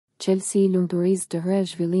Çelësi I lumturisë dëhre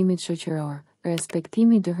zhvillimit shoqëror,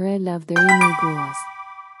 respektimi dëhre lavderimi I gruas.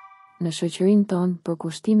 Në shoqërinë tonë,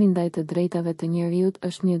 përkushtimi ndaj të drejtave të njeriut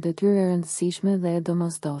është një detyrë e rëndësishme dhe e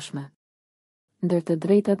domosdoshme. Ndër të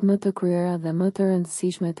drejtat më të kryera dhe më të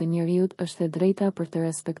rëndësishme të njeriut është e drejta për të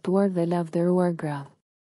respektuar dhe lavdëruar gratë.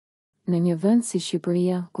 Në një vend si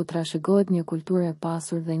Shqipëria, ku trashëgohet një kulturë e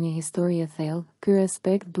pasur dhe një histori e thellë, ky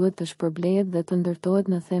respekt duhet të shpërblehet dhe të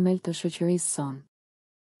ndërtohet në themel të shoqërisë sonë.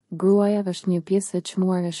 Gruaja është një pjesë e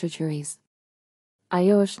çmuar e shoqërisë.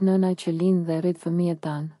 Ajo është nëna që lind dhe rrit fëmijët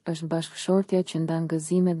tanë, është bashkëshortja që ndan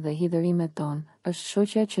gëzimet dhe hidhërimet tonë, është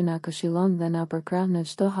shoqja që na këshillon dhe na përkrah në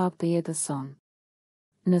çdo hap të jetës sonë.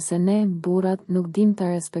 Nëse ne, burrat, nuk dim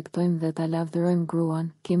ta respektojmë dhe ta lavdërojmë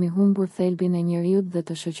gruan, kemi humbur thelbin e njeriut dhe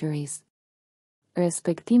të shoqërisë.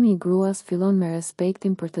 Respektimi I gruas fillon me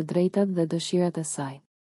respektin për të drejtat dhe dëshirat e saj.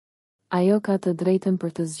 Ajo ka të drejtën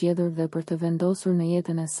për të zgjedhur dhe për të vendosur në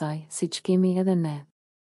jetën e saj, siç kemi edhe ne.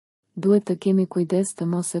 Duhet të kemi kujdes të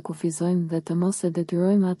mos e kufizojmë dhe të mos e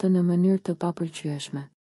detyrojmë atë në mënyrë të papëlqyeshme.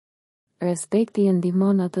 Respekti e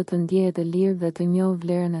ndihmon atë të ndjehet e lirë dhe të njohë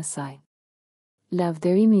vlerën e saj.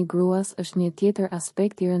 Lavderimi I gruas është një tjetër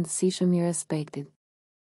aspekt I rëndësishëm I respektit.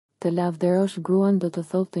 Të lavderosh gruan do të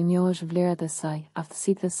thotë të njohësh vlerat e saj,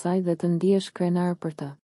 aftësitë e saj dhe të ndihesh krenar për të.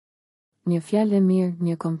 Një fjalë e mirë,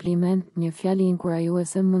 një kompliment, një fjalë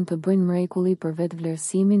inkurajuese mund të bëjnë mrekulli për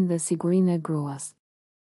vetvlerësimin dhe sigurinë e gruas.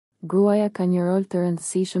 Gruaja ka një rol të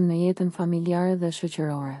rëndësishëm në jetën familjare dhe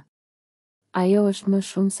shoqërore. Ajo është më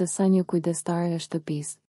shumë se sa një kujdestare e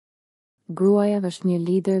shtëpisë. Gruaja është një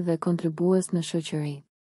lider dhe kontribues në shoqëri.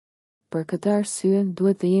 Për këtë arsye,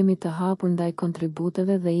 duhet të jemi të hapur ndaj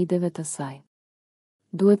kontributeve dhe ideve të saj.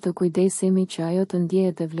 Duhet të kujdesemi që ajo të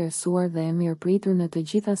ndjehet e vlerësuar dhe e mirëpritur në të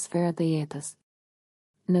gjitha sferat e jetës.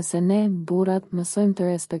 Nëse ne, burrat, mësojmë të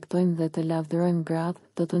respektojmë dhe të lavdërojmë gratë,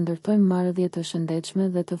 do të ndërtojmë marrëdhje të shëndetshme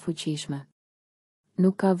dhe të fuqishme.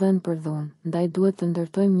 Nuk ka vend për dhunë, ndaj duhet të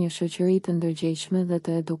ndërtojmë një shoqëri të ndërgjegjshme dhe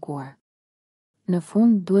të edukuar. Në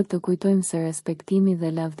fund, duhet të kujtojmë se respektimi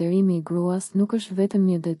dhe lavderimi I gruas nuk është vetëm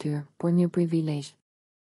një detyrë, por një privilegj.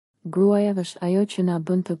 Gruaja është ajo që na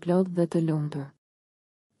bën të plotë dhe të lumtur.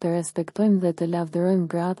 Të respektojmë dhe të lavdërojmë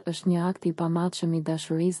gratë është një akt I pamatshëm I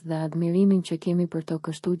dashurisë dhe admirimin që kemi për to,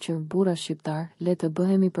 kështu që burra shqiptar, le të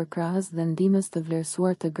bëhemi përkrahës dhe ndihmës të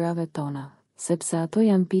vlerësuar të grave tona, sepse ato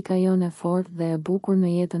janë pika jonë e fortë dhe e bukur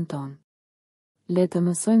në jetën tonë. Le të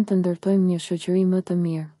mësojmë të ndërtojmë një shoqëri më të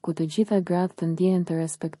mirë, ku të gjitha gratë të ndjehen të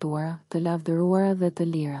respektuara, të lavdëruara dhe të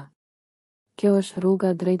lira. Kjo është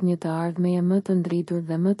rruga drejt një të ardhmeje më të ndritur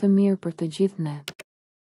dhe më të mirë për të gjithë ne.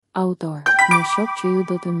 Autor, një shok që ju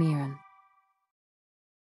do të mirën.